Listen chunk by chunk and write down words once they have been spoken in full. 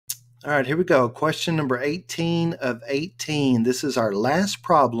All right, here we go. Question number 18 of 18. This is our last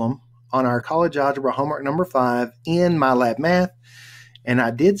problem on our college algebra homework number 5 in MyLab Math, and I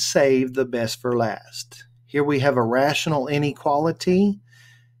did save the best for last. Here we have a rational inequality.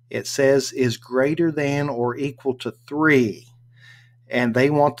 It says is greater than or equal to 3, and they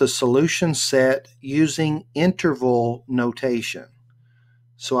want the solution set using interval notation.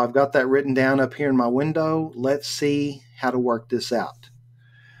 So I've got that written down up here in my window. Let's see how to work this out.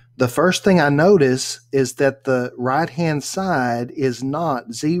 The first thing I notice is that the right-hand side is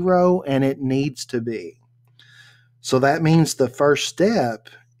not 0, and it needs to be. So that means the first step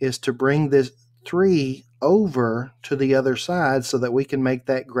is to bring this 3 over to the other side so that we can make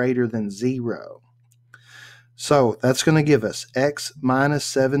that greater than 0. So that's going to give us x minus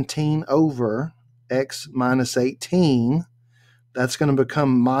 17 over x minus 18. That's going to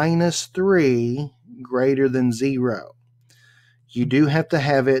become minus 3 greater than 0. You do have to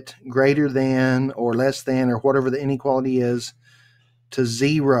have it greater than or less than or whatever the inequality is to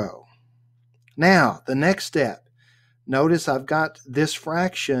 0. Now, the next step. Notice I've got this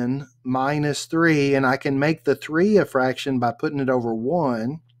fraction minus 3, and I can make the 3 a fraction by putting it over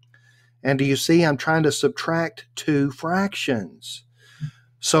 1. And do you see I'm trying to subtract 2 fractions?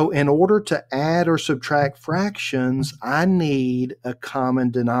 So in order to add or subtract fractions, I need a common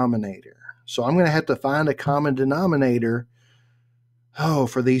denominator. So I'm going to have to find a common denominator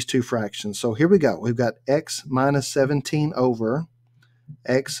for these 2 fractions. So here we go. We've got x minus 17 over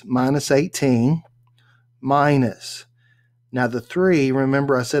x minus 18 minus. Now the 3,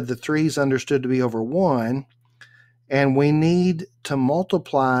 remember I said the 3 is understood to be over 1, and we need to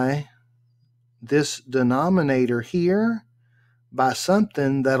multiply this denominator here by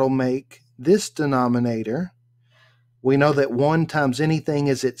something that'll make this denominator. We know that 1 times anything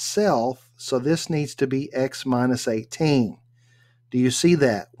is itself, so this needs to be x minus 18. Do you see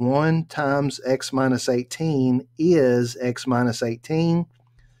that? 1 times x minus 18 is x minus 18,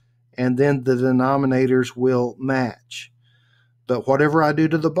 and then the denominators will match. But whatever I do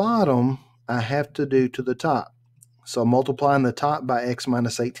to the bottom, I have to do to the top. So multiplying the top by x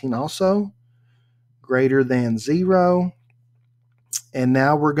minus 18 also, greater than 0. And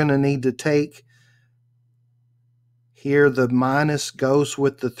now we're going to need to take, here the minus goes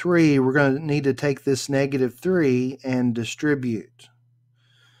with the 3. We're going to need to take this negative 3 and distribute.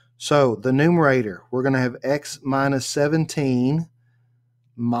 So the numerator, we're going to have x minus 17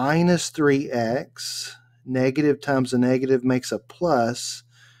 minus 3x. Negative times a negative makes a plus.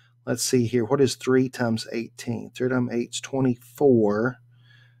 Let's see here. What is 3 times 18? 3 times 8 is 24.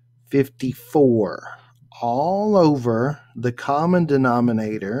 54. All over the common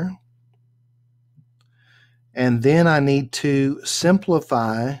denominator. And then I need to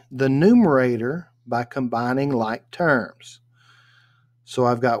simplify the numerator by combining like terms. So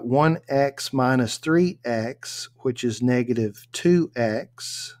I've got 1x minus 3x, which is negative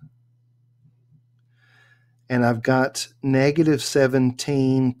 2x. And I've got negative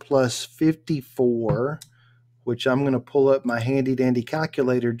 17 plus 54, which I'm going to pull up my handy-dandy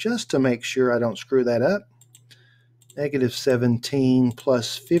calculator just to make sure I don't screw that up. Negative 17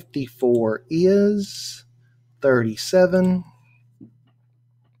 plus 54 is 37.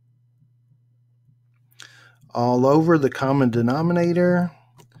 All over the common denominator,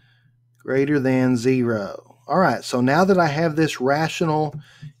 greater than 0. All right, so now that I have this rational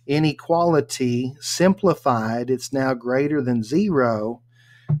inequality simplified, it's now greater than 0.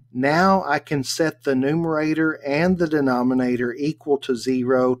 Now I can set the numerator and the denominator equal to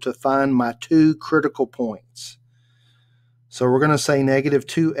 0 to find my 2 critical points. So we're going to say negative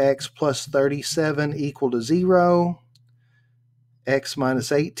 2x plus 37 equal to 0, x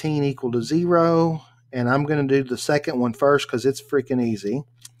minus 18 equal to 0, and I'm going to do the second one first because it's freaking easy.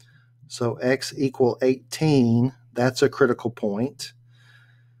 So x equal 18, that's a critical point.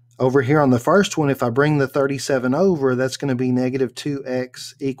 Over here on the first one, if I bring the 37 over, that's going to be negative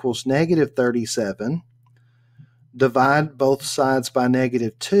 2x equals negative 37. Divide both sides by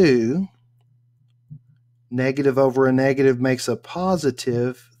negative 2. Negative over a negative makes a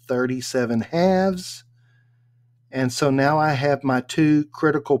positive 37 halves. And so now I have my 2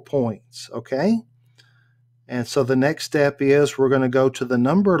 critical points, okay? And so the next step is we're going to go to the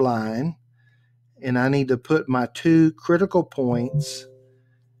number line, and I need to put my 2 critical points,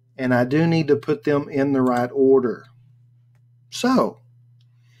 and I do need to put them in the right order. So,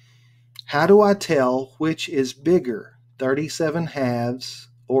 how do I tell which is bigger, 37 halves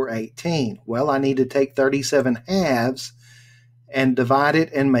or 18? Well, I need to take 37 halves and divide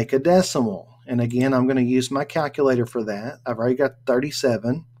it and make a decimal. And again, I'm going to use my calculator for that. I've already got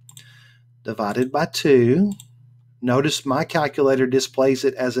 37 divided by 2. Notice my calculator displays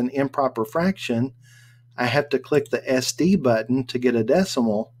it as an improper fraction. I have to click the SD button to get a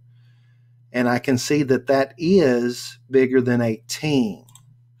decimal, and I can see that that is bigger than 18.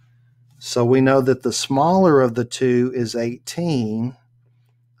 So we know that the smaller of the two is 18,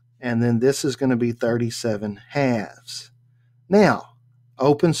 and then this is going to be 37 halves. Now,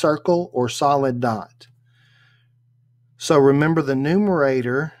 open circle or solid dot. So remember the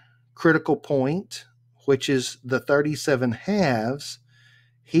numerator critical point, which is the 37 halves,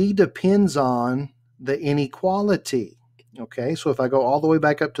 he depends on the inequality. Okay, so if I go all the way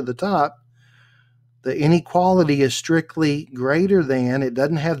back up to the top, the inequality is strictly greater than, it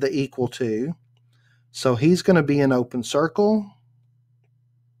doesn't have the equal to, so he's going to be an open circle.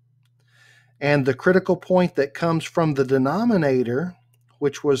 And the critical point that comes from the denominator,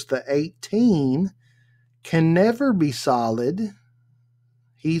 which was the 18, can never be solid.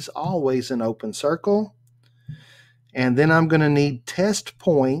 He's always an open circle. And then I'm going to need test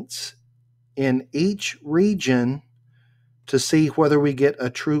points in each region to see whether we get a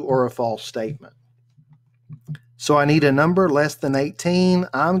true or a false statement. So I need a number less than 18.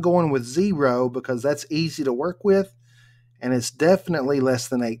 I'm going with 0 because that's easy to work with, and it's definitely less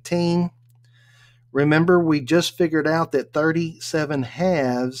than 18. Remember, we just figured out that 37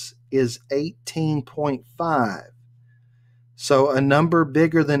 halves is 18.5. So a number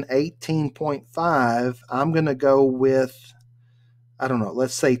bigger than 18.5, I'm going to go with, I don't know,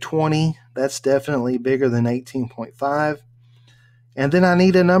 let's say 20. That's definitely bigger than 18.5. And then I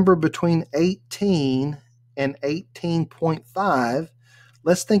need a number between 18 and 18.5.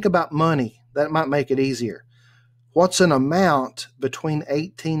 Let's think about money. That might make it easier. What's an amount between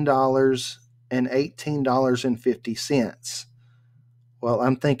 $18 and $18.50? Well,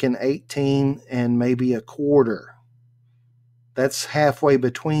 I'm thinking 18 and maybe a quarter. That's halfway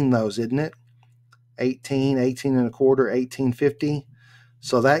between those, isn't it? 18, 18 and a quarter, 18.50.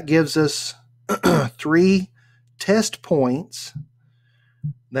 So that gives us 3 test points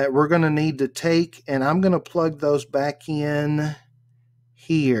that we're going to need to take, and I'm going to plug those back in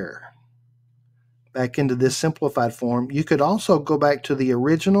here, back into this simplified form. You could also go back to the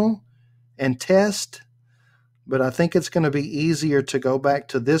original and test, but I think it's going to be easier to go back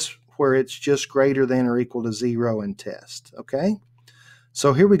to this where it's just greater than or equal to 0 and test, okay?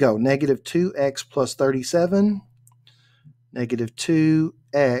 So here we go, negative 2x plus 37, negative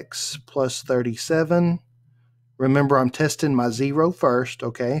 2x plus 37. Remember, I'm testing my 0 first,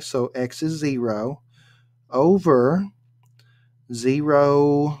 okay? So x is 0 over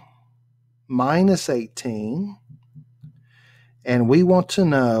 0 minus 18. And we want to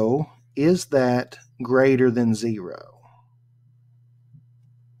know, is that greater than 0?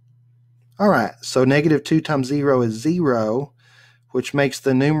 All right, so negative 2 times 0 is 0, which makes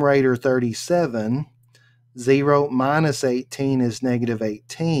the numerator 37. 0 minus 18 is negative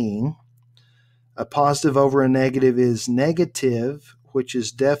 18. A positive over a negative is negative, which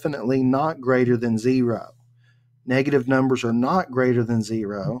is definitely not greater than 0. Negative numbers are not greater than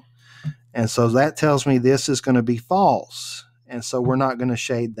 0. And so that tells me this is going to be false. And so we're not going to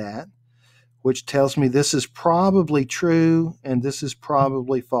shade that, which tells me this is probably true and this is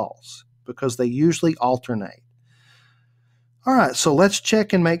probably false because they usually alternate. All right, so let's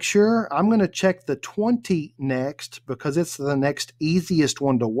check and make sure. I'm going to check the 20 next because it's the next easiest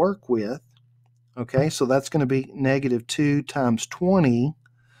one to work with. Okay, so that's going to be negative 2 times 20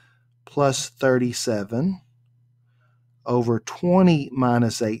 plus 37 over 20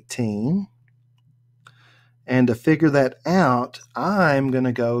 minus 18. And to figure that out, I'm going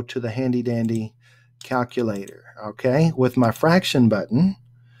to go to the handy-dandy calculator. Okay, with my fraction button,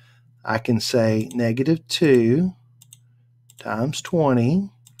 I can say negative 2 times 20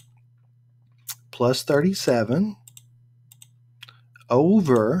 plus 37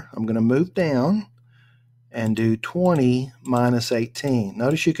 over, I'm going to move down and do 20 minus 18.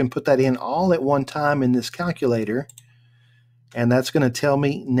 Notice you can put that in all at one time in this calculator, and that's going to tell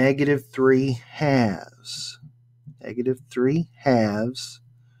me negative 3 halves. Negative 3 halves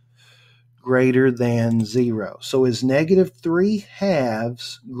greater than 0. So is negative 3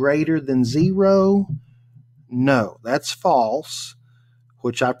 halves greater than 0? No, that's false,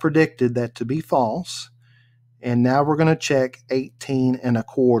 which I predicted that to be false. And now we're going to check 18 and a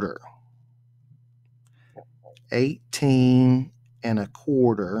quarter. 18 and a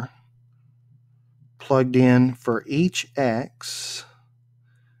quarter plugged in for each x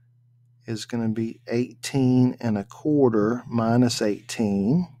is going to be 18 and a quarter minus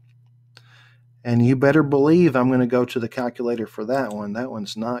 18. And you better believe I'm going to go to the calculator for that one. That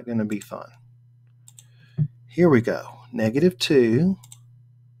one's not going to be fun. Here we go. Negative 2,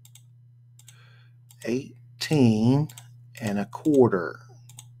 18 18 and a quarter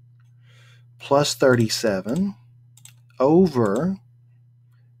plus 37 over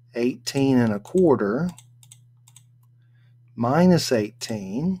 18 and a quarter minus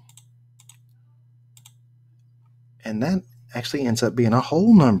 18, and that actually ends up being a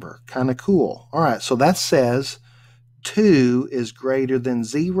whole number. Kind of cool. All right, so that says 2 is greater than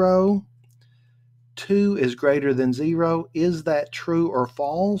 0. 2 is greater than 0. Is that true or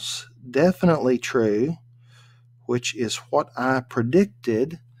false? Definitely true, which is what I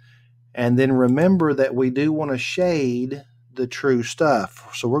predicted. And then remember that we do want to shade the true stuff.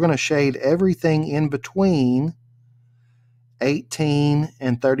 So we're going to shade everything in between 18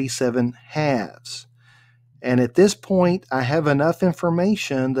 and 37 halves. And at this point, I have enough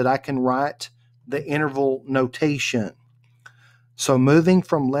information that I can write the interval notation. So moving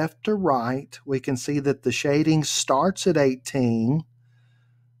from left to right, we can see that the shading starts at 18,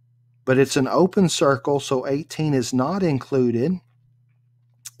 but it's an open circle, so 18 is not included.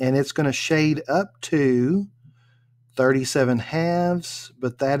 And it's going to shade up to 37 halves,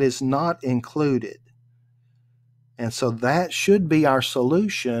 but that is not included. And so that should be our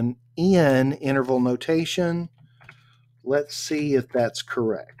solution in interval notation. Let's see if that's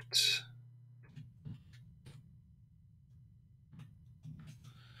correct.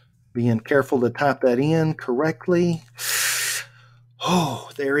 Being careful to type that in correctly. Oh,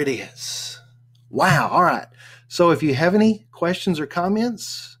 there it is. Wow. All right. So if you have any questions or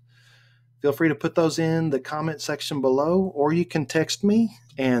comments, feel free to put those in the comment section below, or you can text me.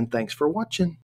 And thanks for watching.